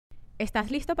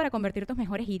¿Estás listo para convertir tus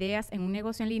mejores ideas en un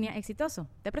negocio en línea exitoso?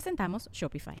 Te presentamos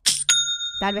Shopify.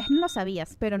 Tal vez no lo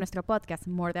sabías, pero nuestro podcast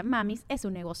More Than Mamis es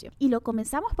un negocio. Y lo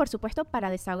comenzamos, por supuesto, para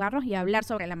desahogarnos y hablar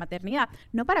sobre la maternidad,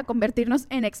 no para convertirnos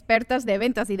en expertas de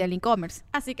ventas y del e-commerce.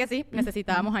 Así que sí,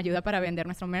 necesitábamos ayuda para vender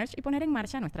nuestro merch y poner en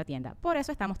marcha nuestra tienda. Por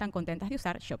eso estamos tan contentas de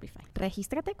usar Shopify.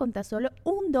 Regístrate con tan solo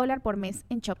 $1 por mes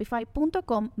en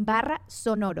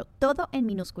shopify.com/sonoro, todo en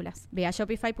minúsculas. Ve a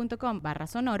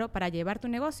shopify.com/sonoro para llevar tu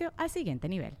negocio al siguiente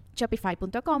nivel.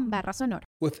 Shopify.com/sonoro.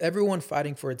 With everyone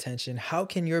fighting for attention, how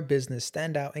can your business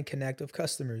stand out and connect with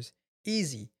customers?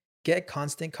 Easy. Get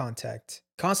Constant Contact.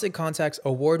 Constant Contact's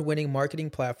award-winning marketing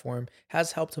platform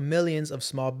has helped millions of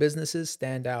small businesses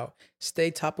stand out,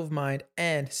 stay top of mind,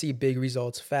 and see big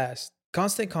results fast.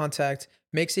 Constant Contact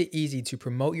makes it easy to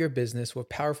promote your business with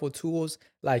powerful tools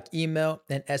like email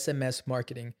and SMS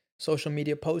marketing, social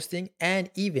media posting, and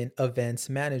even events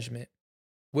management.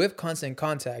 With Constant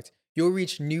Contact, you'll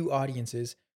reach new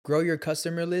audiences, grow your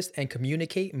customer list, and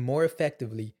communicate more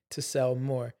effectively to sell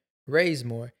more, raise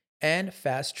more, and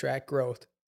fast-track growth.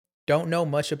 Don't know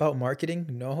much about marketing?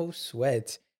 No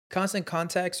sweat. Constant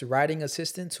Contact's writing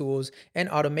assistant tools and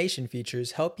automation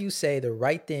features help you say the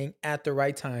right thing at the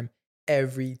right time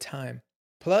every time.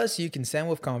 Plus, you can send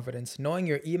with confidence, knowing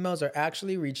your emails are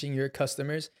actually reaching your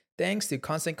customers thanks to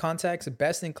Constant Contact's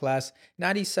best-in-class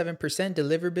 97%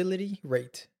 deliverability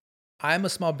rate. I'm a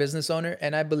small business owner,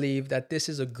 and I believe that this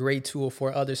is a great tool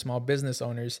for other small business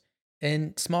owners.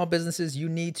 In small businesses, you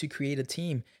need to create a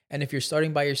team. And if you're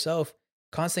starting by yourself,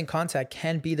 Constant Contact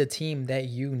can be the team that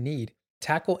you need.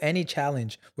 Tackle any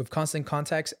challenge with Constant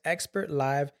Contact's expert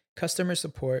live customer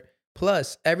support.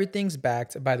 Plus, everything's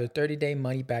backed by the 30-day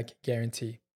money-back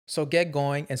guarantee. So get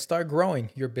going and start growing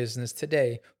your business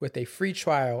today with a free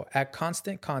trial at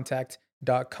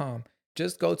ConstantContact.com.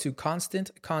 Just go to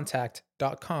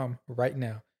ConstantContact.com right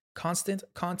now. Constant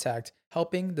Contact,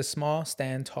 helping the small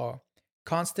stand tall.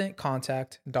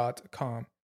 ConstantContact.com.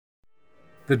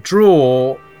 The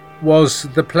draw was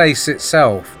the place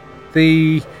itself.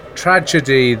 The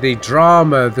tragedy, the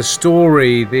drama, the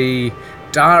story, the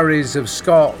diaries of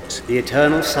Scott. The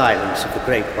eternal silence of the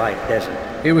Great White Desert.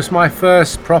 It was my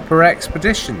first proper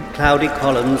expedition. Cloudy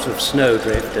columns of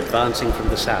snowdrift advancing from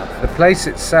the south. The place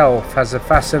itself has a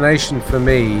fascination for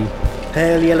me.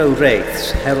 Pale yellow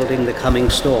wraiths heralding the coming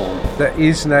storm. There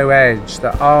is no edge,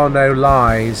 there are no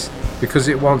lies, because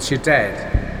it wants you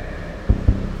dead.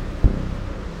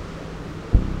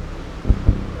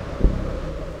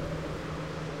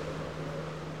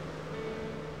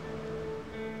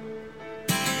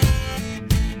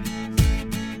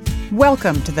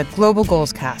 Welcome to the Global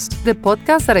Goals Cast, the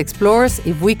podcast that explores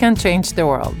if we can change the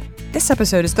world. This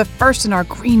episode is the first in our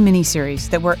green mini-series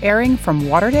that we're airing from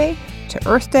Water Day to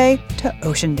Earth Day to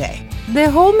Ocean Day. The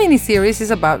whole mini-series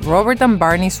is about Robert and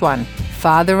Barney Swan,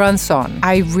 father and son.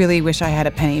 I really wish I had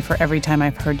a penny for every time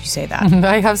I've heard you say that.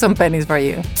 I have some pennies for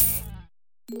you.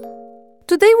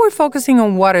 Today we're focusing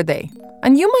on Water Day,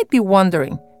 and you might be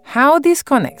wondering how this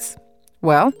connects.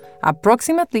 Well,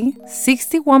 approximately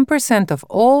 61% of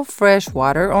all fresh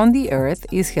water on the Earth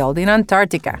is held in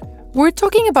Antarctica. We're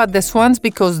talking about the swans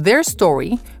because their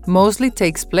story mostly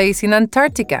takes place in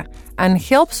Antarctica and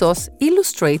helps us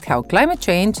illustrate how climate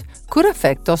change could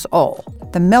affect us all.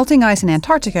 The melting ice in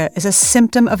Antarctica is a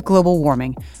symptom of global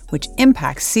warming, which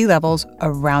impacts sea levels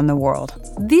around the world.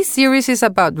 This series is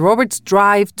about Robert's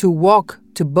drive to walk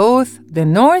to both the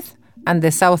North and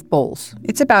the South Poles.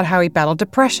 It's about how he battled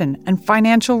depression and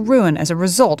financial ruin as a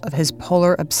result of his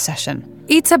polar obsession.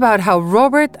 It's about how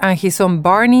Robert and his son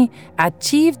Barney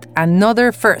achieved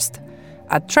another first,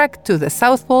 a trek to the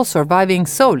South Pole surviving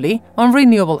solely on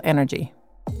renewable energy.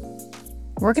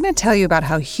 We're going to tell you about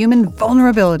how human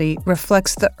vulnerability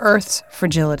reflects the Earth's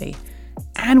fragility.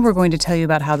 And we're going to tell you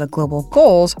about how the global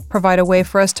goals provide a way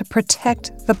for us to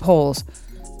protect the poles,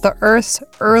 the Earth's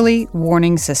early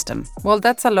warning system. Well,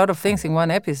 that's a lot of things in one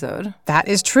episode. That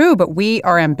is true, but we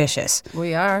are ambitious.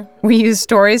 We are. We use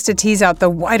stories to tease out the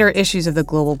wider issues of the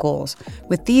global goals.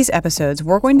 With these episodes,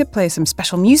 we're going to play some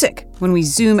special music when we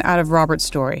zoom out of Robert's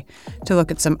story to look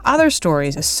at some other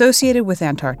stories associated with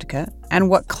Antarctica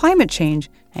and what climate change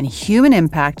and human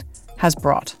impact has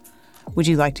brought. Would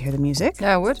you like to hear the music?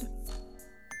 Yeah, I would.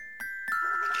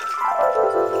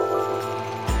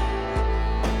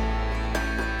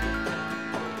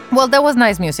 Well, that was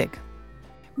nice music.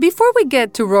 Before we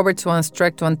get to Robert Swan's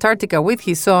trek to Antarctica with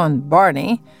his son,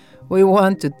 Barney, we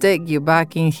want to take you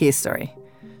back in history.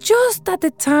 Just at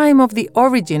the time of the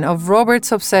origin of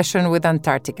Robert's obsession with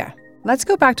Antarctica. Let's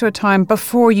go back to a time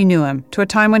before you knew him, to a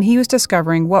time when he was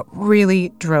discovering what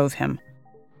really drove him.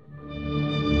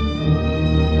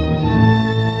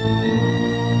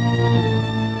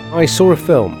 I saw a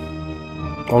film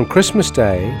on Christmas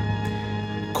Day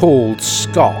called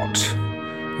Scott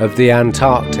of the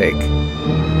Antarctic. 12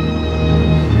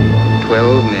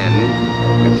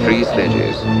 men with 3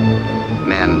 sledges,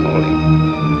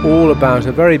 man-hauling. All about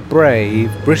a very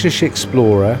brave British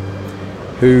explorer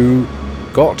who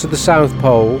got to the South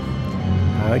Pole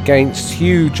against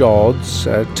huge odds,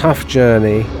 a tough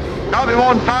journey. Can't be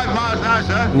more than 5 miles now,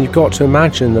 sir. And you've got to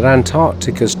imagine that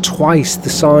Antarctica's twice the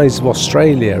size of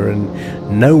Australia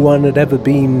and no one had ever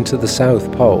been to the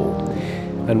South Pole.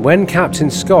 And when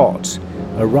Captain Scott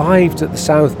arrived at the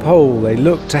South Pole, they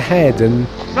looked ahead and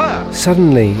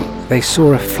suddenly they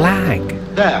saw a flag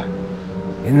There.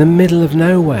 in the middle of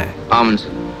nowhere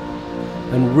Amundsen.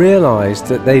 and realised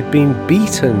that they'd been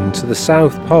beaten to the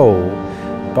South Pole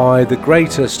by the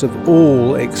greatest of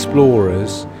all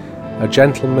explorers, a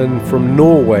gentleman from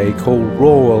Norway called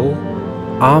Roald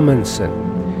Amundsen.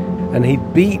 And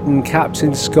he'd beaten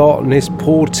Captain Scott and his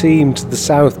poor team to the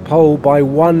South Pole by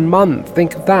 1 month.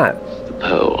 Think of that. The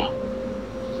pole.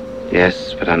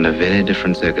 Yes, but under very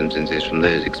different circumstances from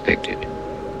those expected.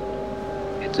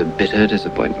 It's a bitter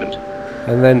disappointment.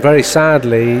 And then very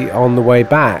sadly, on the way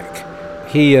back,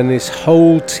 he and his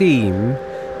whole team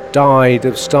died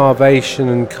of starvation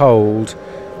and cold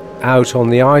out on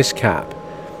the ice cap.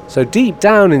 So deep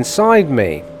down inside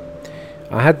me,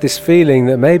 I had this feeling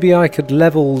that maybe I could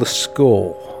level the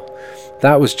score.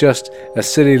 That was just a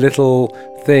silly little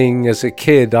thing as a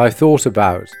kid I thought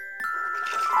about.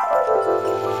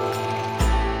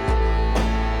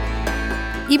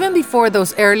 Even before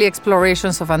those early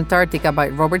explorations of Antarctica by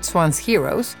Robert Swan's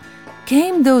heroes,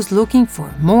 came those looking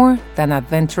for more than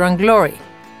adventure and glory.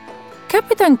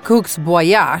 Captain Cook's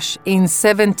voyage in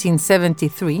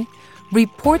 1773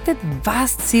 reported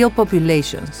vast seal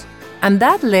populations, and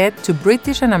that led to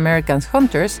British and American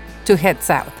hunters to head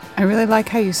south. I really like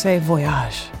how you say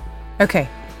voyage. Okay,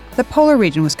 the polar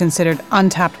region was considered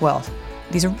untapped wealth.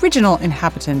 These original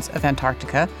inhabitants of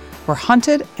Antarctica were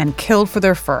hunted and killed for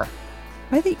their fur.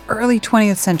 By the early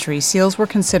 20th century, seals were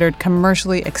considered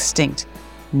commercially extinct,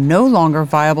 no longer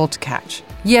viable to catch.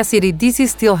 Yes, Edie, this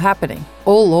is still happening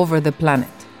all over the planet.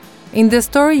 In the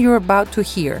story you're about to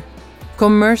hear,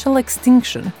 commercial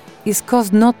extinction is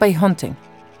caused not by hunting,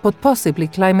 but possibly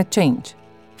climate change,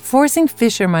 forcing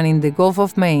fishermen in the Gulf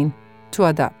of Maine to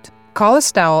adapt. Collis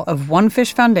Stowell of One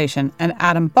Fish Foundation and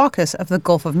Adam Baucus of the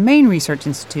Gulf of Maine Research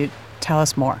Institute tell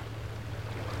us more.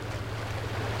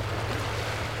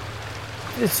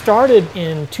 It started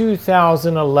in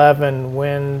 2011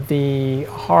 when the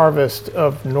harvest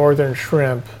of northern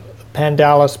shrimp,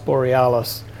 Pandalis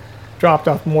borealis, dropped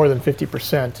off more than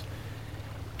 50%.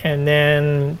 And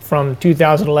then from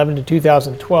 2011 to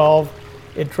 2012,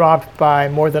 it dropped by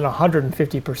more than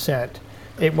 150%.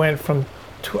 It went from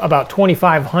about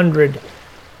 2,500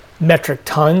 metric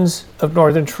tons of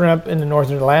northern shrimp in the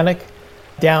northern Atlantic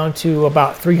down to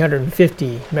about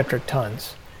 350 metric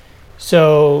tons.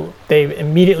 So they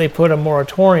immediately put a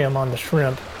moratorium on the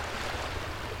shrimp.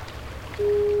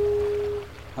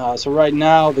 So right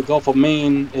now, the Gulf of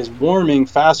Maine is warming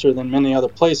faster than many other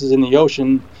places in the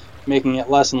ocean, making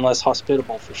it less and less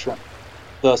hospitable for shrimp.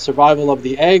 The survival of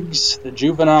the eggs, the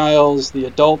juveniles, the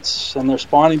adults, and their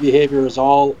spawning behavior is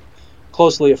all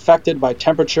closely affected by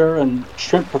temperature, and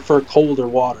shrimp prefer colder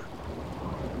water.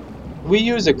 We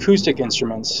use acoustic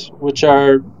instruments, which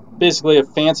are basically a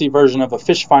fancy version of a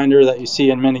fish finder that you see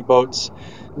in many boats.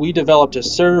 We developed a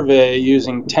survey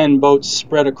using 10 boats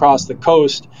spread across the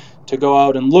coast to go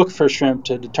out and look for shrimp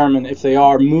to determine if they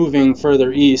are moving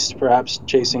further east, perhaps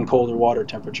chasing colder water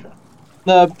temperature.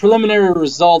 The preliminary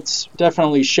results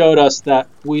definitely showed us that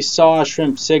we saw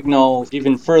shrimp signal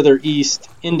even further east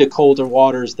into colder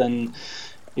waters than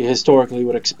you historically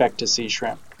would expect to see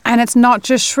shrimp. And it's not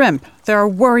just shrimp. There are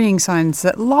worrying signs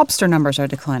that lobster numbers are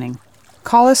declining.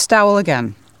 Collis Stowell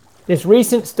again. This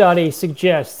recent study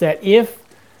suggests that if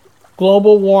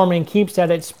global warming keeps at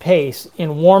its pace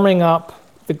in warming up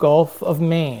the Gulf of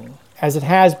Maine, as it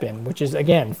has been, which is,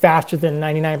 again, faster than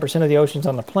 99% of the oceans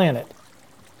on the planet,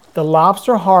 the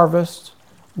lobster harvest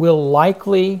will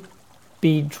likely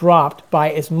be dropped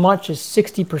by as much as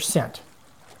 60%.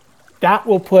 That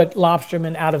will put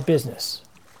lobstermen out of business.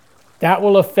 That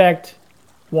will affect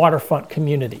waterfront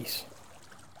communities.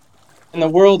 In the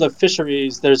world of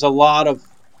fisheries, there's a lot of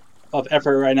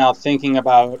effort right now thinking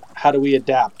about how do we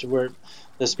adapt.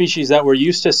 The species that we're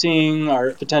used to seeing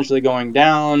are potentially going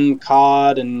down.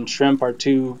 Cod and shrimp are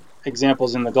two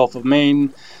examples in the Gulf of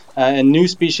Maine, and new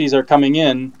species are coming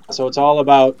in. So it's all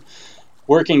about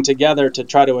working together to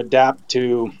try to adapt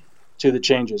to the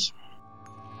changes.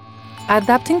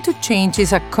 Adapting to change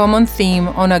is a common theme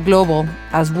on a global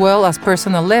as well as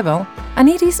personal level, and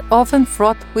it is often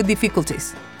fraught with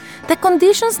difficulties. The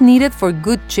conditions needed for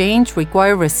good change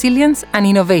require resilience and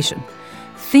innovation,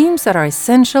 themes that are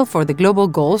essential for the global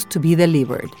goals to be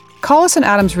delivered. Collis and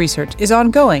Adams' research is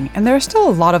ongoing, and there are still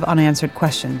a lot of unanswered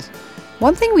questions.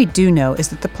 One thing we do know is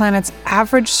that the planet's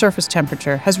average surface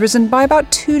temperature has risen by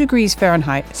about 2 degrees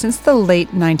Fahrenheit since the late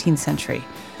 19th century.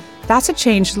 That's a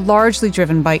change largely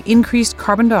driven by increased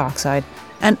carbon dioxide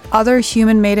and other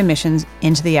human-made emissions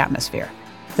into the atmosphere.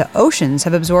 The oceans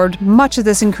have absorbed much of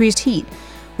this increased heat,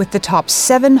 with the top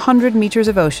 700 meters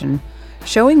of ocean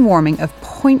showing warming of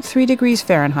 0.3 degrees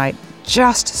Fahrenheit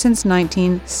just since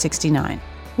 1969.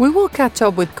 We will catch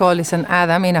up with Collis and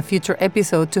Adam in a future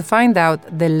episode to find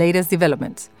out the latest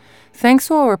developments. Thanks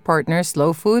to our partner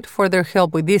Slow Food for their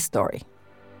help with this story.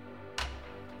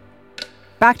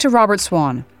 Back to Robert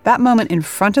Swan. That moment in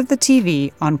front of the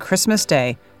TV on Christmas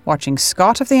Day, watching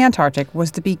Scott of the Antarctic,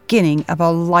 was the beginning of a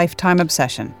lifetime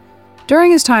obsession.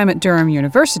 During his time at Durham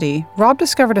University, Rob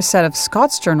discovered a set of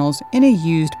Scott's journals in a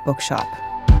used bookshop.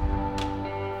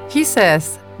 He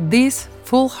says this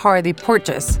foolhardy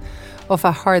purchase of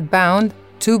a hardbound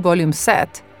 2-volume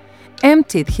set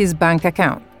emptied his bank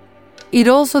account. It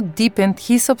also deepened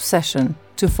his obsession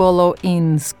to follow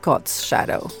in Scott's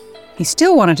shadow. He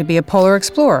still wanted to be a polar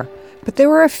explorer, but there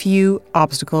were a few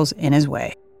obstacles in his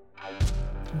way.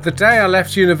 The day I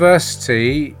left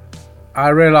university, I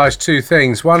realised 2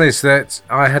 things. One is that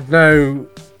I had no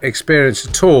experience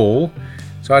at all,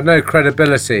 so I had no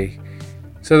credibility.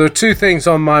 So there were 2 things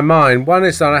on my mind. One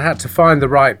is that I had to find the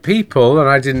right people, and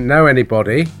I didn't know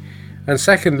anybody. And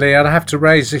secondly, I'd have to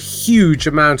raise a huge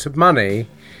amount of money,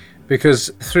 because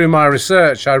through my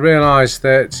research, I realised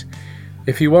that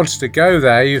if you wanted to go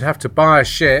there, you'd have to buy a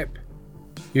ship,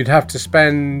 you'd have to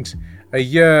spend a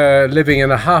year living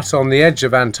in a hut on the edge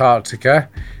of Antarctica,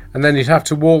 and then you'd have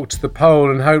to walk to the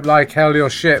pole and hope like hell your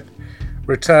ship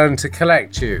returned to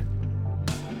collect you.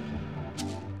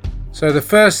 So the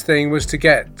first thing was to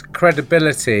get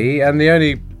credibility, and the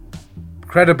only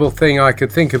credible thing I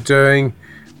could think of doing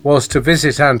was to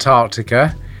visit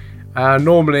Antarctica.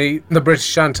 Normally, the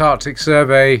British Antarctic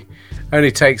Survey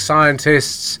only takes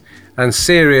scientists and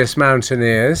serious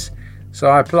mountaineers. So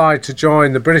I applied to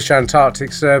join the British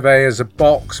Antarctic Survey as a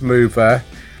box mover.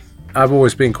 I've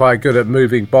always been quite good at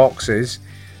moving boxes.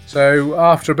 So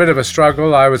after a bit of a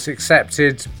struggle, I was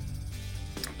accepted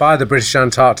by the British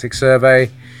Antarctic Survey,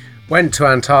 went to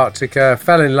Antarctica,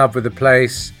 fell in love with the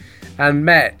place, and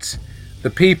met the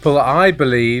people I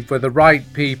believe were the right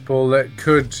people that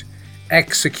could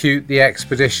execute the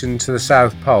expedition to the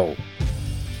South Pole.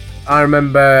 I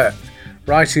remember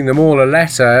writing them all a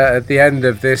letter at the end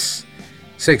of this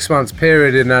 6-month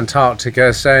period in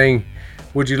Antarctica saying,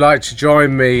 would you like to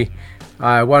join me?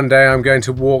 One day I'm going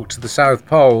to walk to the South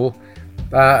Pole,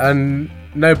 and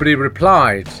nobody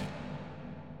replied.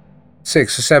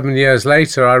 6 or 7 years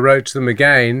later, I wrote to them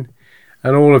again,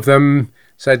 and all of them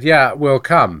said, yeah, we'll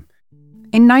come.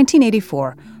 In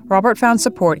 1984, Robert found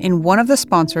support in one of the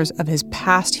sponsors of his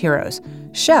past heroes,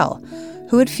 Shell,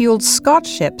 who had fueled Scott's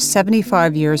ship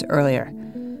 75 years earlier.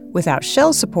 Without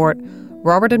Shell's support,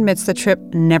 Robert admits the trip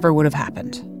never would have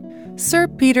happened. Sir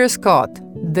Peter Scott,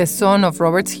 the son of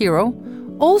Robert's hero,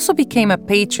 also became a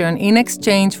patron in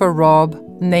exchange for Rob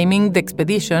naming the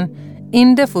expedition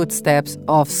in the footsteps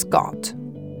of Scott.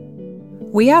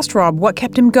 We asked Rob what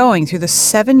kept him going through the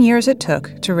 7 years it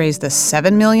took to raise the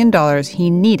 $7 million he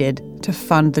needed to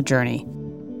fund the journey.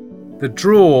 The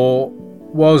draw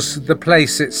was the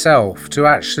place itself, to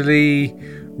actually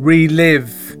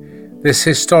relive this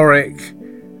historic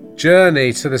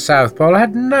journey to the South Pole. I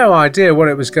had no idea what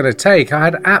it was going to take. I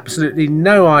had absolutely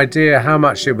no idea how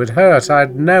much it would hurt. I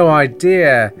had no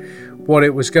idea what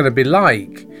it was going to be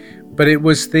like. But it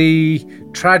was the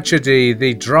tragedy,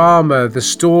 the drama, the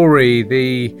story,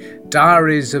 the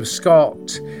diaries of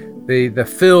Scott, the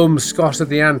film Scott of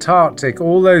the Antarctic,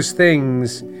 all those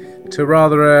things, to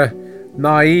rather a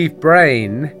naive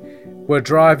brain, were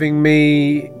driving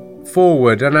me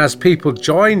forward. And as people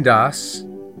joined us,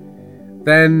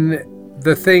 then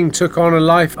the thing took on a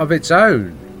life of its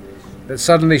own, that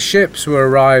suddenly ships were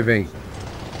arriving.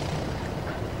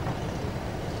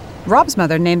 Rob's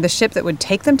mother named the ship that would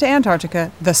take them to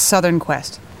Antarctica the Southern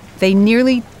Quest. They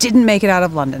nearly didn't make it out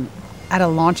of London. At a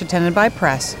launch attended by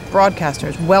press,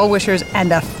 broadcasters, well-wishers,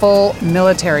 and a full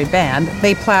military band,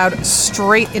 they plowed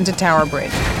straight into Tower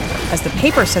Bridge. As the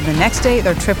paper said the next day,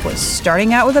 their trip was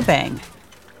starting out with a bang.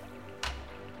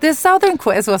 The Southern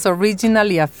Quest was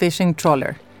originally a fishing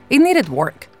trawler. It needed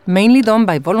work, mainly done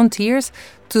by volunteers,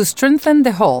 to strengthen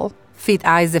the hull, fit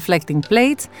ice-deflecting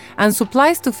plates, and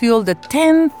supplies to fuel the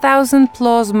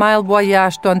 10,000-plus mile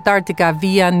voyage to Antarctica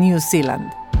via New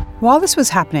Zealand. While this was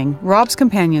happening, Rob's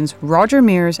companions, Roger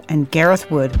Mears and Gareth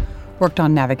Wood, worked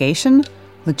on navigation,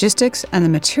 logistics, and the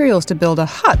materials to build a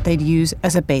hut they'd use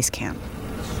as a base camp.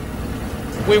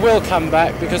 We will come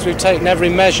back because we've taken every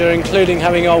measure, including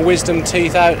having our wisdom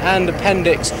teeth out and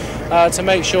appendix, to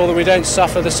make sure that we don't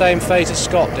suffer the same fate as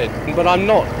Scott did. But I'm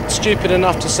not stupid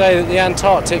enough to say that the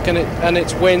Antarctic and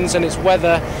its winds and its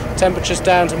weather, temperatures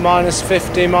down to minus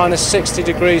 50, minus 60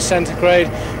 degrees centigrade,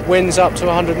 winds up to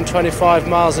 125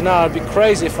 miles an hour. I'd be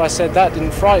crazy if I said that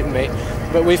didn't frighten me.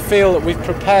 But we feel that we've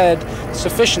prepared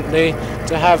sufficiently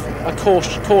to have a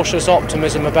cautious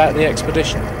optimism about the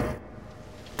expedition.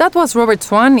 That was Robert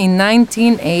Swan in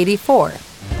 1984.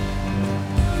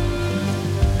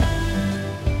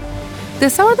 The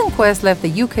Southern Quest left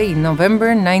the UK in November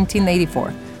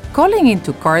 1984, calling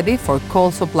into Cardiff for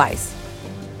coal supplies.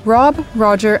 Rob,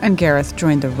 Roger, and Gareth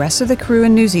joined the rest of the crew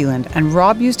in New Zealand, and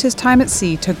Rob used his time at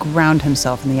sea to ground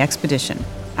himself in the expedition.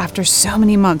 After so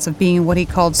many months of being in what he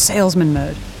called salesman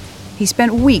mode, he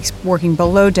spent weeks working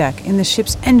below deck in the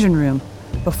ship's engine room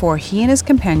before he and his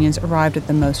companions arrived at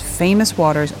the most famous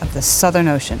waters of the Southern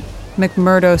Ocean,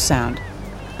 McMurdo Sound.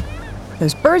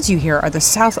 Those birds you hear are the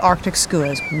South Arctic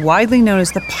skuas, widely known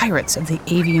as the pirates of the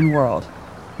avian world.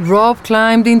 Rob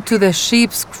climbed into the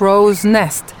ship's crow's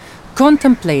nest,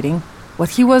 contemplating what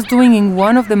he was doing in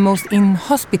one of the most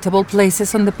inhospitable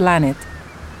places on the planet,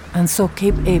 and saw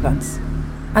Cape Evans,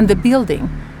 and the building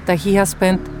that he has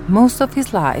spent most of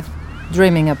his life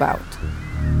dreaming about.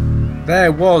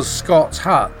 There was Scott's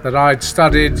hut that I'd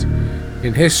studied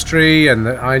in history, and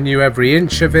that I knew every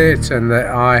inch of it, and that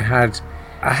I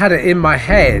had it in my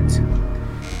head.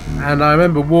 And I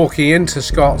remember walking into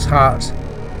Scott's hut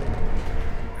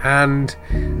and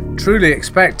truly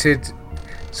expected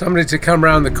somebody to come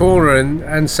round the corner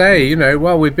and say,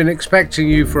 well, we've been expecting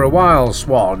you for a while,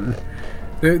 Swan.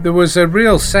 There was a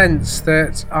real sense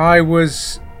that I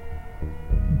was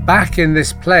back in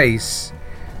this place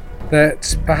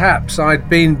that perhaps I'd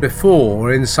been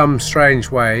before in some strange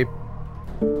way.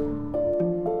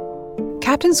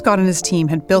 Captain Scott and his team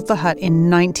had built the hut in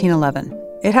 1911.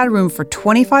 It had room for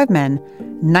 25 men,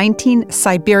 19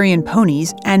 Siberian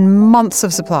ponies, and months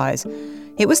of supplies.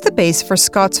 It was the base for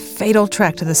Scott's fatal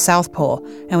trek to the South Pole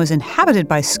and was inhabited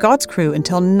by Scott's crew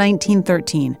until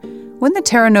 1913, when the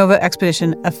Terra Nova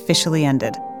expedition officially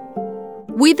ended.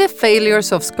 With the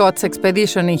failures of Scott's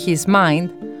expedition in his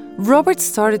mind, Robert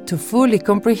started to fully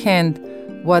comprehend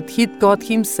what he'd got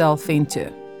himself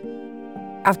into.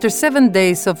 After 7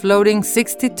 days of loading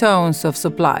 60 tons of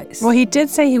supplies... Well, he did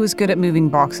say he was good at moving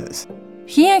boxes.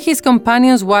 He and his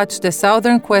companions watched the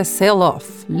Southern Quest sail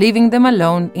off, leaving them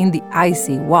alone in the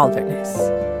icy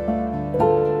wilderness.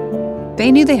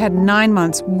 They knew they had 9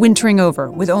 months wintering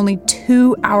over with only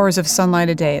 2 hours of sunlight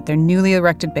a day at their newly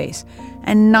erected base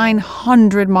and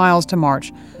 900 miles to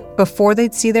march before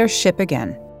they'd see their ship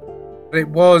again. It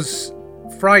was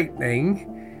frightening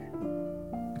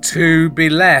to be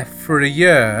left for a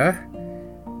year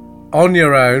on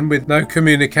your own with no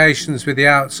communications with the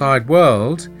outside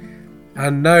world,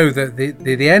 and know that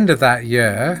the end of that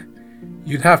year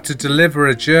you'd have to deliver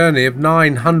a journey of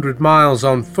 900 miles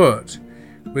on foot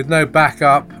with no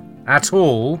backup at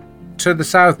all to the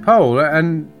South Pole.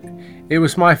 And it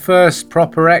was my first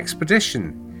proper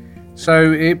expedition,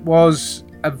 so it was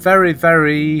a very,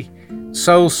 very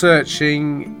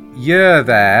soul-searching year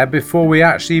there before we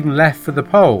actually even left for the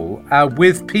pole,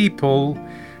 with people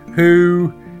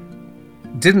who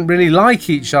didn't really like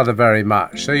each other very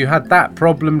much. So you had that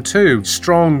problem too.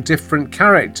 Strong, different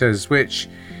characters, which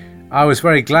I was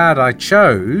very glad I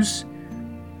chose,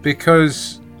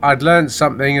 because I'd learned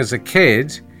something as a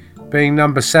kid, being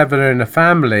number 7 in a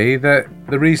family, that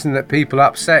the reason that people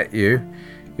upset you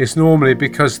is normally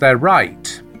because they're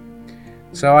right.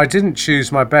 So I didn't choose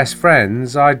my best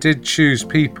friends. I did choose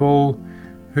people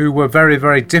who were very,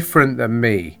 very different than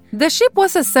me. The ship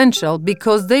was essential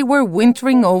because they were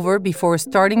wintering over before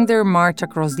starting their march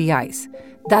across the ice.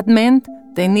 That meant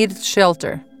they needed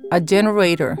shelter, a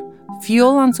generator,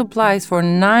 fuel and supplies for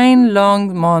 9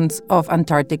 long months of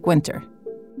Antarctic winter.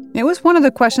 It was one of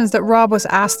the questions that Rob was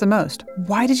asked the most.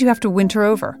 Why did you have to winter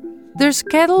over? Their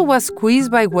schedule was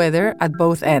squeezed by weather at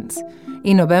both ends.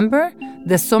 In November,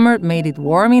 the summer made it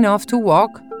warm enough to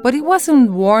walk, but it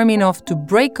wasn't warm enough to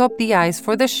break up the ice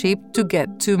for the ship to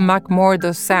get to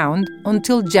McMurdo Sound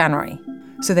until January.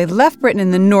 So they left Britain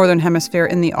in the northern hemisphere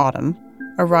in the autumn,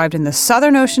 arrived in the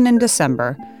Southern Ocean in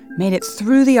December, made it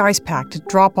through the ice pack to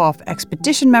drop off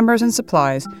expedition members and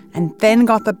supplies, and then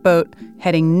got the boat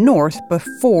heading north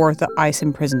before the ice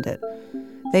imprisoned it.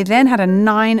 They then had a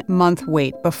 9-month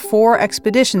wait before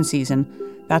expedition season.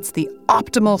 That's the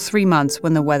optimal 3 months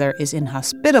when the weather is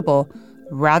inhospitable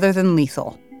rather than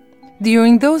lethal.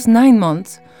 During those 9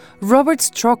 months, Robert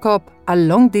struck up a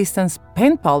long-distance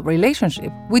pen-pal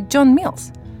relationship with John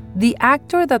Mills, the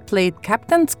actor that played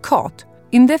Captain Scott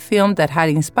in the film that had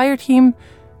inspired him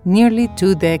nearly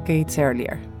 2 decades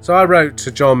earlier. So I wrote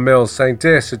to John Mills saying,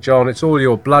 "Dear Sir John, it's all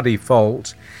your bloody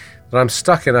fault that I'm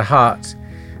stuck in a hut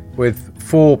with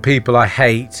 4 people I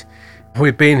hate.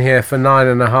 We've been here for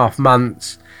 9.5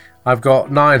 months. I've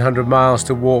got 900 miles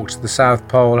to walk to the South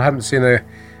Pole. I haven't seen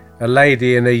a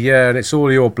lady in a year, and it's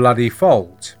all your bloody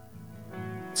fault."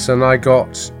 So then I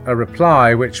got a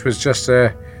reply, which was just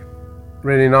a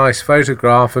really nice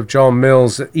photograph of John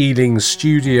Mills at Ealing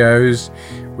Studios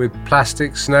with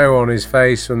plastic snow on his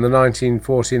face from the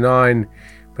 1949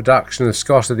 production of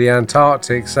Scott of the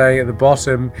Antarctic, saying at the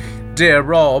bottom, "Dear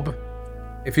Rob,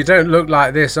 if you don't look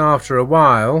like this after a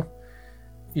while,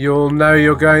 you'll know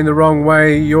you're going the wrong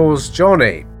way. Yours,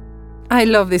 Johnny." I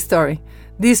love this story.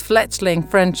 This fledgling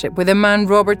friendship with a man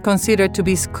Robert considered to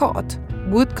be Scott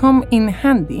would come in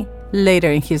handy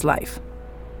later in his life.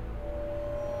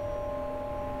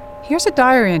 Here's a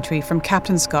diary entry from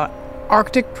Captain Scott,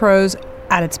 Arctic prose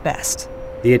at its best.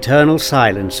 The eternal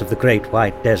silence of the great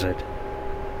white desert.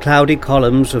 Cloudy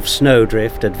columns of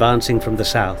snowdrift advancing from the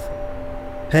south.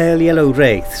 Pale yellow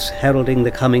wraiths heralding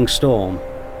the coming storm,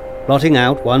 blotting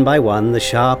out one by one the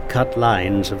sharp-cut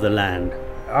lines of the land.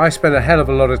 I spent a hell of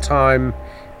a lot of time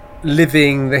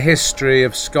living the history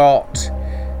of Scott,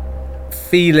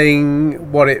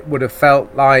 feeling what it would have felt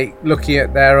like, looking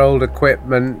at their old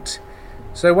equipment.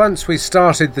 So once we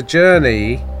started the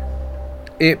journey,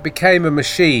 it became a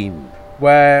machine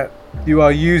where you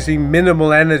are using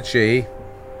minimal energy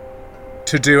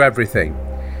to do everything.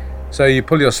 So you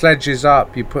pull your sledges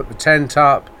up, you put the tent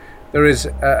up. There is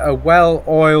a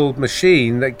well-oiled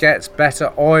machine that gets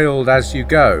better oiled as you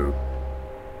go.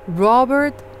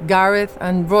 Robert, Gareth,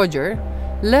 and Roger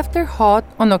left their hut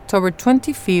on October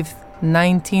 25th,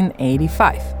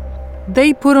 1985.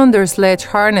 They put on their sledge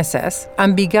harnesses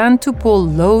and began to pull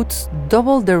loads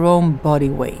double their own body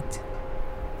weight.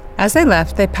 As they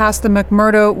left, they passed the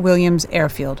McMurdo Williams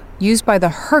airfield, used by the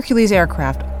Hercules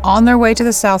aircraft on their way to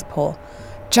the South Pole,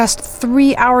 just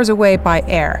 3 hours away by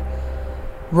air.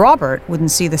 Robert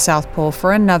wouldn't see the South Pole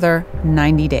for another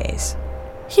 90 days.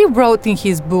 He wrote in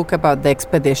his book about the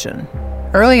expedition.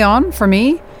 Early on, for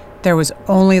me, there was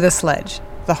only the sledge,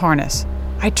 the harness.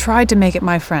 I tried to make it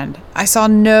my friend. I saw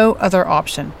no other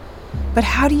option. But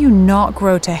how do you not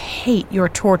grow to hate your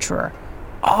torturer?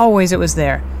 Always it was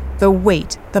there. The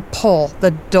weight, the pull,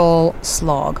 the dull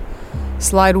slog.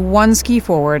 Slide one ski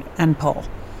forward and pull.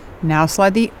 Now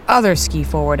slide the other ski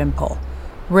forward and pull.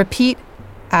 Repeat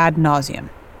ad nauseum.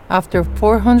 After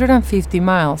 450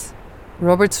 miles,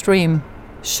 Robert's dream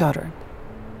shuddered.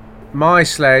 My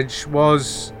sledge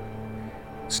was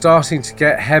starting to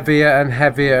get heavier and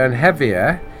heavier and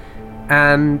heavier,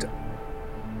 and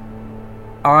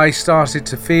I started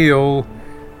to feel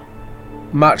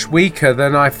much weaker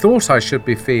than I thought I should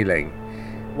be feeling.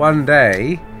 One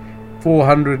day,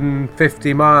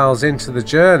 450 miles into the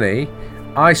journey,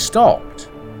 I stopped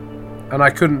and I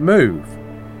couldn't move.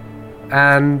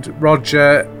 And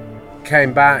Roger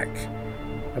came back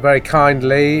very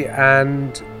kindly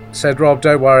and said, "Rob,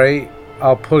 don't worry,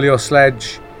 I'll pull your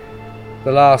sledge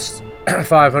the last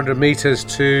 500 meters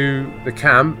to the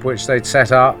camp, which they'd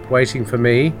set up waiting for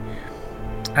me."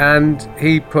 And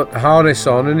he put the harness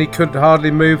on and he could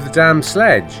hardly move the damn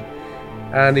sledge.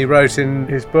 And he wrote in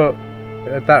his book,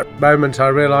 at that moment I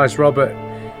realized Robert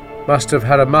must have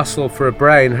had a muscle for a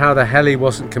brain. How the hell he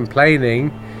wasn't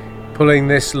complaining pulling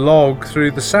this log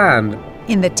through the sand.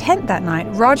 In the tent that night,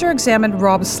 Roger examined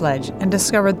Rob's sledge and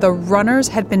discovered the runners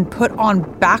had been put on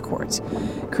backwards,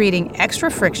 creating extra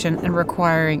friction and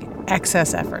requiring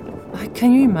excess effort.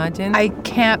 Can you imagine? I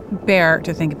can't bear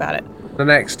to think about it. The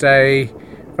next day,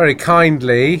 very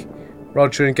kindly,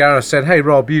 Roger and Gareth said, "Hey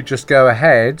Rob, you just go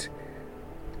ahead."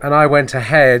 And I went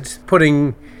ahead,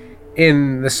 putting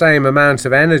in the same amount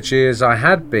of energy as I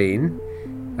had been.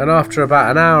 And after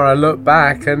about an hour, I looked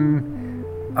back and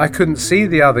I couldn't see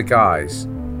the other guys.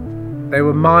 They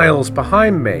were miles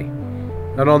behind me.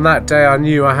 And on that day, I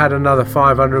knew I had another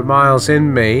 500 miles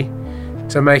in me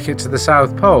to make it to the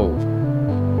South Pole.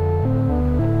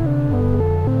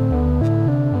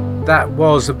 That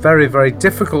was a very, very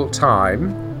difficult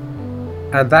time.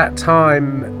 And that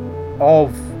time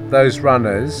of those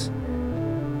runners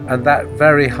and that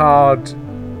very hard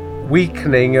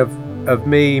weakening of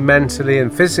me mentally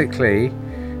and physically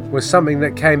was something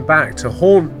that came back to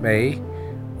haunt me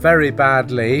very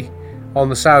badly on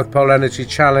the South Pole Energy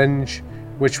Challenge,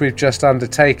 which we've just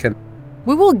undertaken.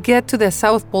 We will get to the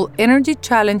South Pole Energy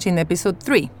Challenge in episode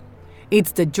 3.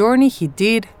 It's the journey he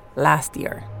did last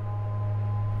year.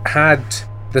 Had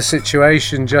the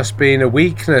situation just been a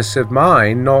weakness of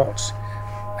mine, not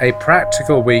a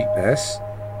practical weakness,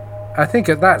 I think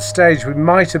at that stage we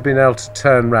might have been able to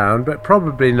turn round, but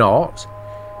probably not.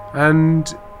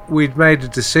 And we'd made a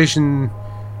decision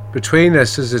between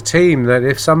us as a team that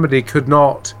if somebody could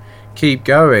not keep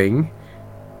going,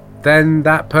 then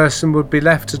that person would be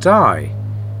left to die.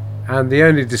 And the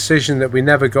only decision that we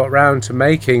never got round to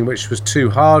making, which was too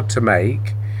hard to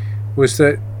make, was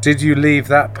that did you leave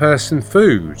that person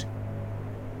food?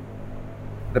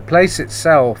 The place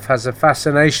itself has a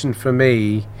fascination for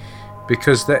me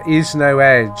because there is no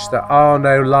edge, there are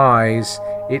no lies.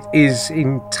 It is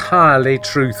entirely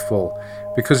truthful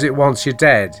because it wants you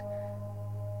dead.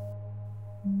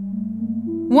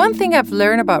 One thing I've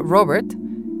learned about Robert,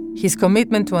 his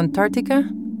commitment to Antarctica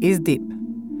is deep.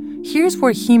 Here's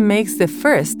where he makes the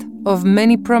first of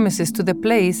many promises to the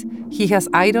place he has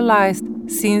idolized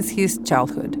since his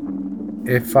childhood.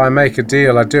 If I make a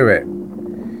deal, I do it.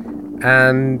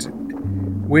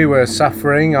 And we were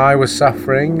suffering, I was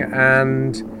suffering,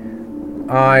 and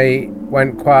I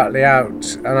went quietly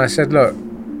out and I said, look,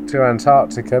 to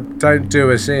Antarctica, don't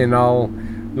do us in, I'll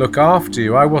look after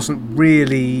you. I wasn't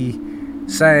really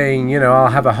saying, I'll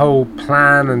have a whole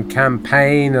plan and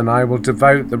campaign and I will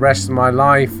devote the rest of my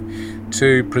life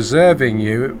to preserving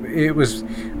you. It was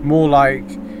more like,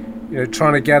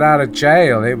 trying to get out of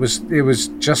jail. It was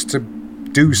just to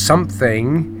do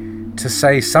something, to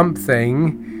say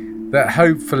something that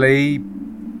hopefully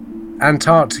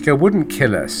Antarctica wouldn't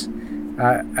kill us.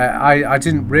 I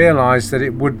didn't realise that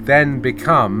it would then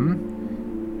become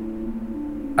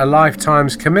a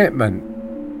lifetime's commitment.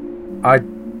 I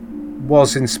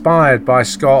was inspired by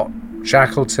Scott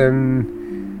Shackleton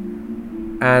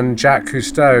and Jacques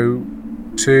Cousteau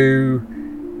to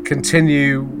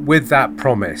continue with that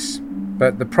promise.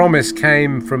 But the promise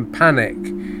came from panic.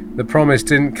 The promise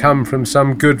didn't come from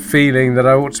some good feeling that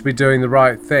I ought to be doing the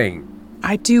right thing.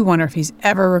 I do wonder if he's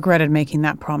ever regretted making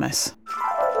that promise.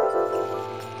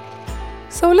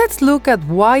 So let's look at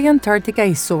why Antarctica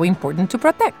is so important to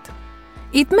protect.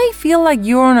 It may feel like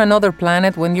you're on another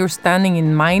planet when you're standing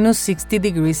in minus 60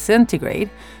 degrees centigrade,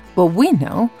 but we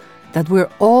know that we're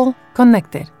all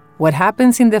connected. What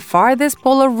happens in the farthest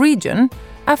polar region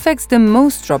affects the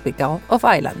most tropical of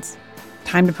islands.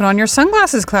 Time to put on your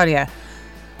sunglasses, Claudia.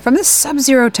 From the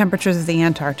sub-zero temperatures of the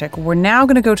Antarctic, we're now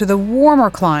going to go to the warmer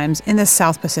climes in the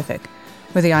South Pacific,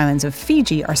 where the islands of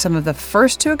Fiji are some of the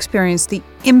first to experience the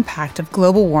impact of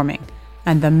global warming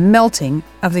and the melting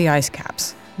of the ice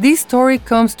caps. This story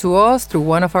comes to us through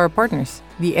one of our partners,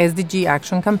 the SDG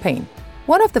Action Campaign.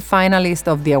 One of the finalists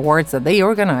of the awards that they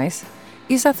organize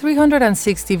is a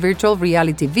 360 virtual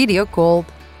reality video called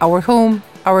Our Home,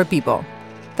 Our People,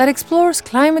 that explores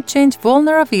climate change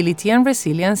vulnerability and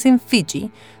resilience in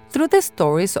Fiji through the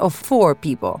stories of 4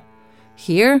 people.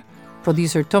 Here,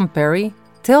 producer Tom Perry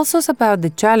tells us about the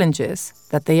challenges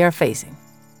that they are facing.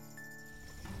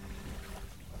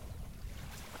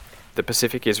 The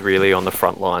Pacific is really on the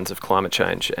front lines of climate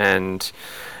change, and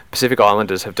Pacific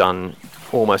Islanders have done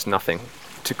almost nothing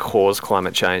to cause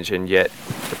climate change, and yet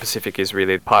the Pacific is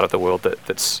really part of the world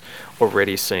that's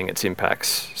already seeing its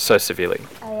impacts so severely.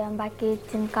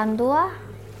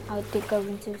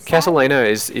 Catalina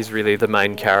is really the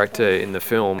main character in the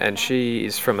film, and she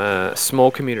is from a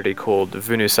small community called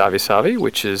Vunu Savi,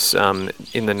 which is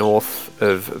in the north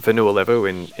of Vanuatu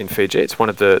in Fiji. It's one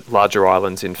of the larger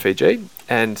islands in Fiji.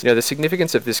 And the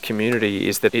significance of this community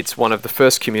is that it's one of the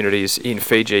first communities in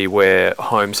Fiji where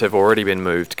homes have already been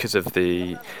moved because of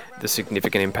the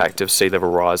significant impact of sea level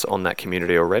rise on that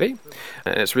community already.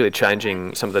 And it's really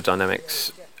changing some of the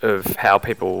dynamics of how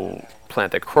people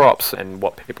plant their crops and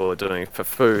what people are doing for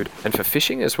food and for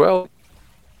fishing as well.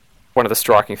 One of the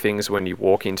striking things when you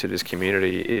walk into this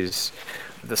community is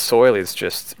the soil is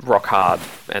just rock hard,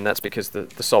 and that's because the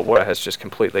salt water has just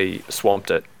completely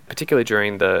swamped it, particularly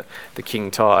during the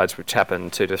king tides, which happen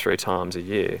 2 to 3 times a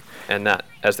year. And that,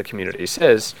 as the community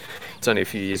says, it's only a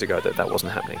few years ago that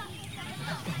wasn't happening.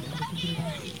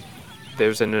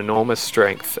 There's an enormous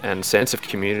strength and sense of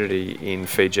community in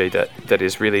Fiji that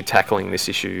is really tackling this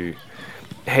issue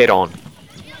head on.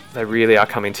 They really are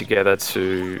coming together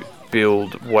to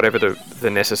build whatever the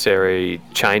necessary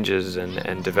changes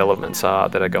and developments are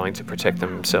that are going to protect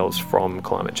themselves from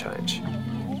climate change.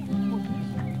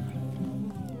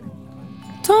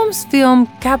 Tom's film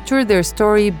captured their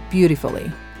story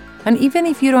beautifully. And even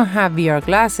if you don't have VR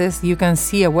glasses, you can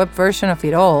see a web version of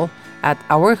it all at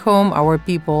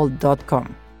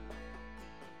ourhomeourpeople.com.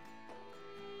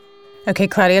 Okay,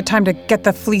 Claudia, time to get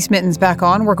the fleece mittens back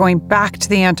on. We're going back to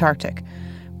the Antarctic.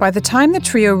 By the time the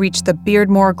trio reached the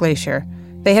Beardmore Glacier,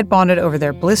 they had bonded over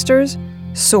their blisters,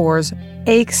 sores,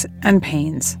 aches, and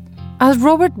pains. As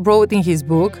Robert wrote in his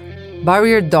book,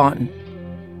 Barrier Done,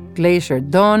 Glacier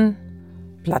done,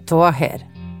 plateau ahead.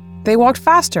 They walked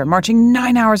faster, marching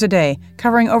 9 hours a day,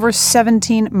 covering over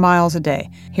 17 miles a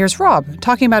day. Here's Rob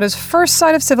talking about his first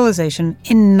sight of civilization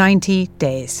in 90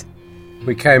 days.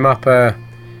 We came up a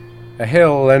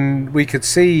hill and we could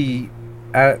see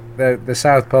at the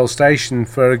South Pole Station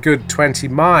for a good 20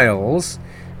 miles,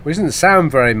 which doesn't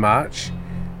sound very much,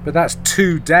 but that's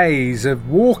 2 days of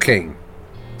walking.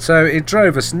 So it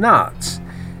drove us nuts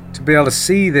to be able to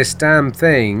see this damn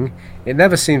thing. It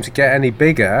never seemed to get any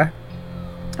bigger,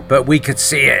 but we could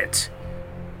see it.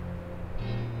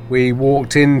 We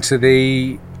walked into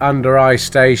the under ice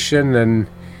station and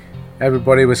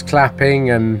everybody was clapping,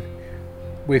 and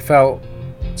we felt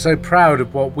so proud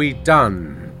of what we'd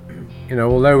done. You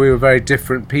know, although we were very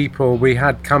different people, we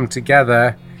had come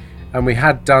together and we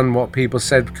had done what people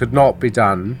said could not be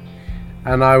done.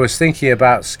 And I was thinking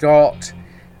about Scott,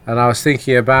 and I was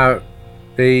thinking about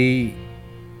the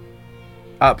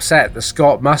upset that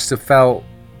Scott must have felt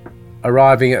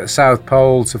arriving at the South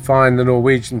Pole to find the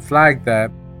Norwegian flag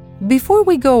there. Before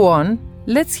we go on,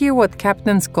 let's hear what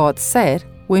Captain Scott said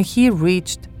when he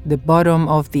reached the bottom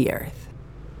of the earth.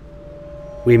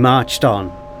 We marched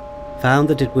on, found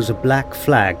that it was a black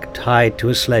flag tied to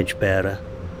a sledge bearer.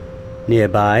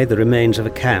 Nearby, the remains of a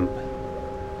camp.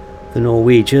 The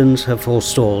Norwegians have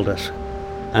forestalled us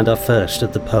and are first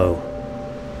at the Po.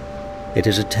 It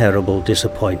is a terrible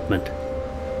disappointment.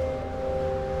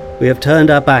 We have turned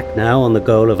our back now on the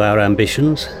goal of our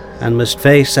ambitions and must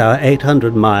face our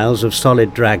 800 miles of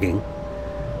solid dragging,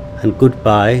 and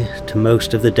goodbye to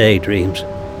most of the daydreams.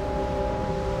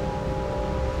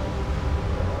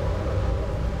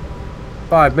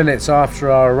 "5 minutes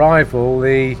after our arrival,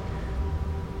 the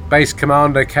base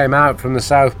commander came out from the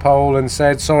South Pole and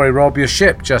said, 'Sorry, Rob, your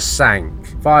ship just sank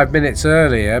 5 minutes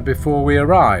earlier before we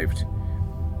arrived.'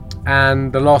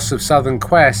 And the loss of Southern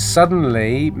Quest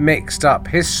suddenly mixed up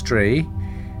history,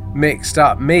 mixed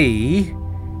up me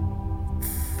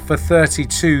for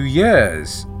 32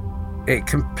 years. It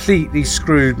completely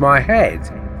screwed my head.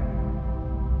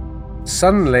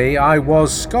 Suddenly I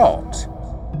was Scott."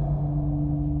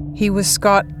 He was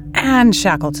Scott and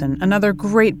Shackleton, another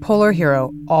great polar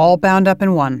hero, all bound up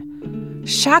in one.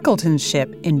 Shackleton's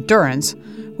ship, Endurance,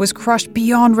 was crushed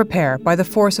beyond repair by the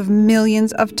force of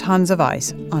millions of tons of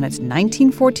ice on its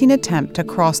 1914 attempt to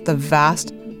cross the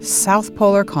vast South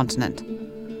Polar continent.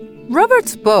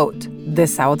 Robert's boat, the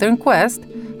Southern Quest,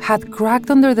 had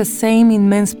cracked under the same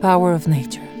immense power of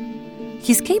nature.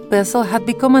 His Cape vessel had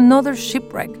become another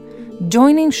shipwreck,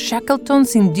 joining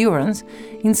Shackleton's Endurance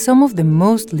in some of the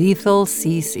most lethal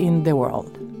seas in the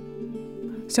world.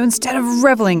 So instead of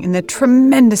reveling in the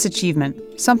tremendous achievement,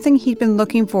 something he'd been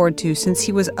looking forward to since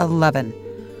he was 11,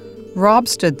 Rob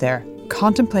stood there,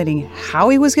 contemplating how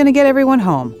he was going to get everyone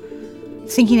home,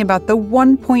 thinking about the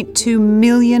 $1.2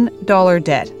 million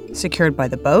debt secured by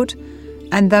the boat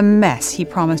and the mess he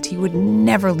promised he would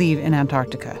never leave in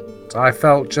Antarctica. I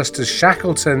felt just as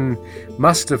Shackleton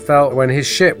must have felt when his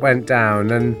ship went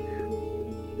down, and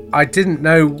I didn't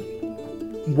know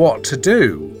what to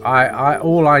do.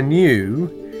 All I knew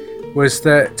was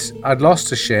that I'd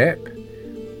lost a ship.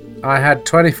 I had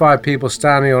 25 people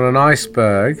standing on an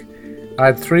iceberg. I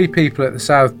had 3 people at the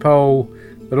South Pole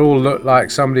that all looked like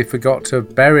somebody forgot to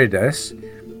have buried us.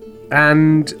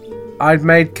 And I'd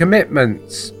made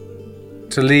commitments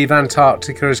to leave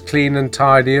Antarctica as clean and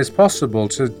tidy as possible.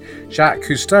 To Jacques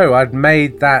Cousteau, I'd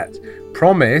made that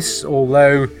promise,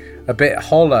 although a bit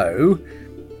hollow.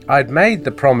 I'd made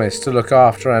the promise to look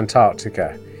after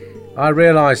Antarctica. I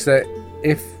realised that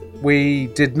if we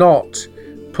did not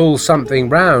pull something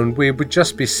round, we would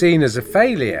just be seen as a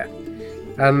failure.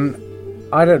 And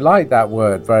I don't like that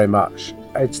word very much.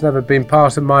 It's never been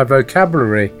part of my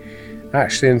vocabulary,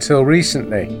 actually, until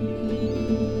recently.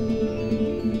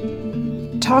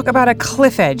 Talk about a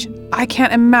cliff edge. I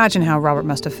can't imagine how Robert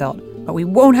must have felt, but we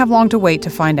won't have long to wait to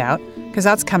find out, because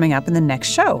that's coming up in the next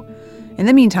show. In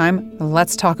the meantime,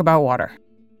 let's talk about water.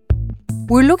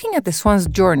 We're looking at the Swan's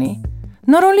journey,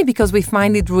 not only because we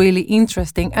find it really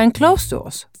interesting and close to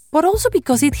us, but also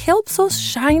because it helps us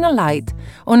shine a light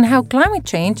on how climate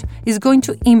change is going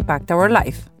to impact our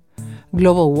life.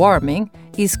 Global warming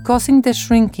is causing the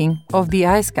shrinking of the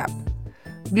ice cap.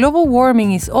 global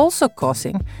warming is also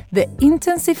causing the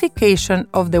intensification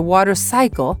of the water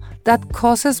cycle that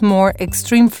causes more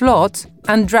extreme floods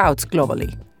and droughts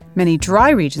globally. Many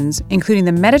dry regions, including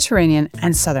the Mediterranean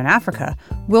and southern Africa,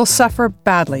 will suffer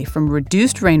badly from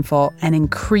reduced rainfall and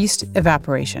increased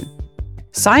evaporation.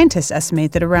 Scientists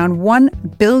estimate that around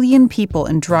 1 billion people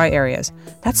in dry areas,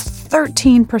 that's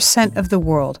 13% of the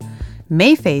world,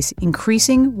 may face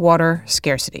increasing water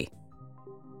scarcity.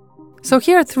 So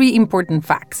here are 3 important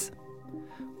facts.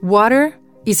 Water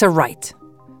is a right,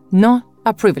 not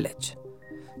a privilege.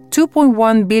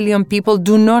 2.1 billion people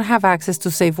do not have access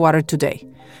to safe water today.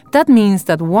 That means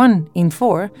that 1 in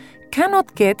 4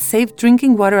 cannot get safe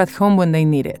drinking water at home when they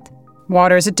need it.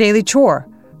 Water is a daily chore.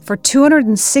 For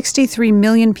 263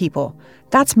 million people,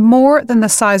 that's more than the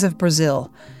size of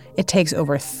Brazil. It takes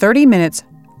over 30 minutes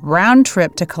round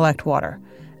trip to collect water.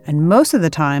 And most of the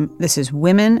time, this is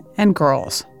women and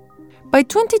girls. By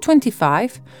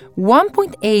 2025,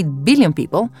 1.8 billion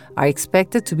people are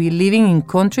expected to be living in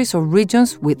countries or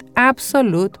regions with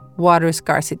absolute water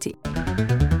scarcity.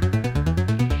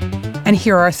 And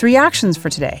here are 3 actions for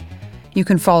today. You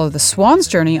can follow the Swan's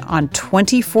journey on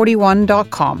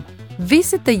 2041.com.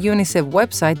 Visit the UNICEF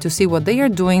website to see what they are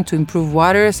doing to improve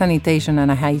water, sanitation,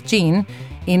 and hygiene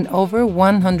in over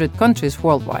 100 countries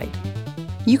worldwide.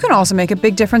 You can also make a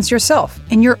big difference yourself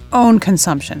in your own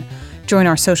consumption. Join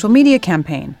our social media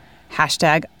campaign,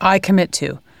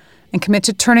 #ICommitTo, and commit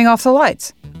to turning off the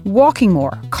lights, walking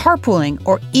more, carpooling,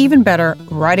 or even better,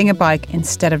 riding a bike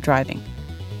instead of driving.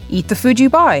 Eat the food you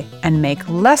buy and make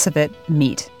less of it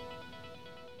meat.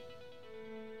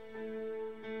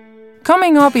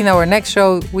 Coming up in our next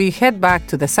show, we head back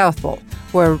to the South Pole,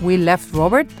 where we left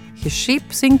Robert, his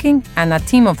ship sinking, and a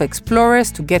team of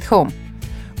explorers to get home.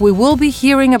 We will be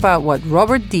hearing about what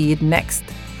Robert did next,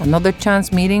 another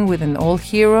chance meeting with an old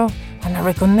hero, and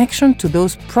a reconnection to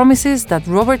those promises that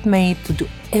Robert made to do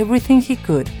everything he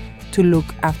could to look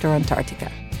after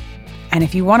Antarctica. And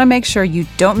if you want to make sure you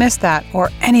don't miss that or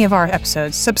any of our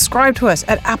episodes, subscribe to us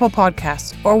at Apple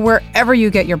Podcasts or wherever you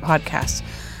get your podcasts.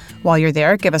 While you're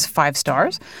there, give us 5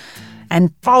 stars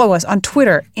and follow us on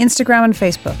Twitter, Instagram, and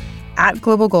Facebook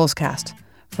 @Global Goalscast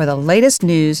for the latest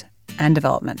news and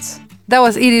developments. That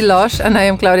was Edie Losh, and I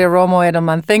am Claudia Romo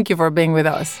Edelman. Thank you for being with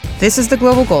us. This is the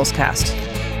Global Goalscast.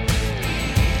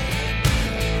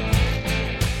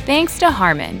 Thanks to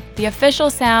Harman, the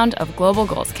official sound of Global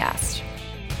Goalscast.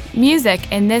 Music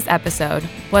in this episode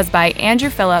was by Andrew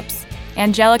Phillips,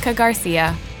 Angelica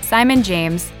Garcia, Simon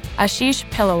James, Ashish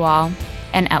Pillawal,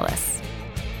 and Ellis.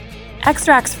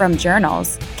 Extracts from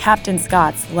journals, Captain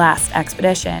Scott's Last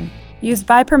Expedition, used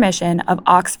by permission of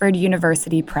Oxford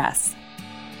University Press.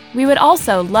 We would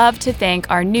also love to thank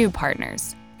our new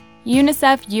partners,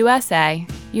 UNICEF USA,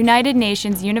 United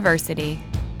Nations University,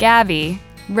 Gavi,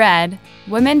 Red,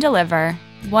 Women Deliver,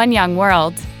 One Young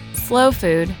World, Slow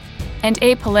Food, and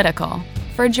Apolitical,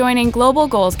 for joining Global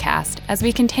Goalscast as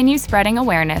we continue spreading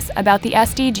awareness about the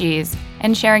SDGs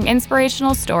and sharing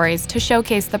inspirational stories to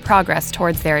showcase the progress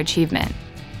towards their achievement.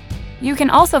 You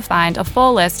can also find a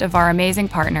full list of our amazing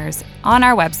partners on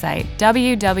our website,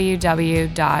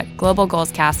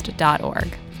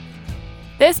 www.globalgoalscast.org.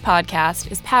 This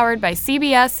podcast is powered by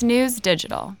CBS News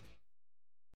Digital.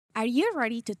 Are you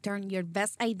ready to turn your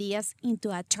best ideas into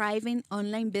a thriving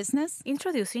online business?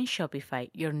 Introducing Shopify,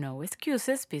 your no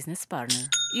excuses business partner.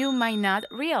 You might not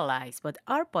realize, but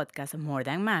our podcast, More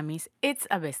Than Mommies, it's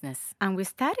a business. And we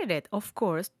started it, of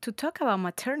course, to talk about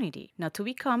maternity, not to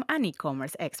become an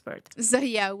e-commerce expert. So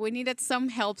yeah, we needed some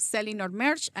help selling our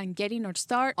merch and getting our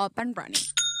store up and running.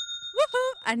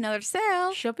 Woohoo! Another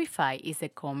sale! Shopify is a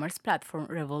commerce platform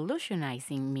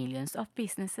revolutionizing millions of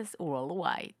businesses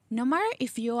worldwide. No matter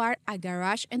if you are a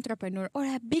garage entrepreneur or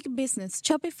a big business,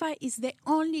 Shopify is the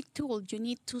only tool you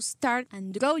need to start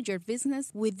and grow your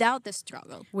business without the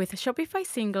struggle. With Shopify's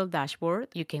single dashboard,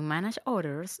 you can manage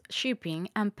orders, shipping,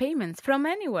 and payments from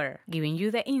anywhere, giving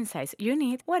you the insights you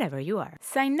need wherever you are.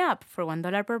 Sign up for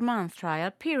 $1 per month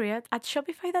trial period at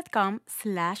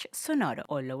shopify.com/sonoro,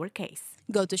 all lowercase.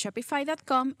 Go to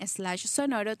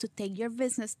shopify.com/sonoro to take your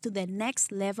business to the next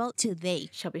level today.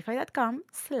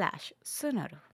 Shopify.com/sonoro.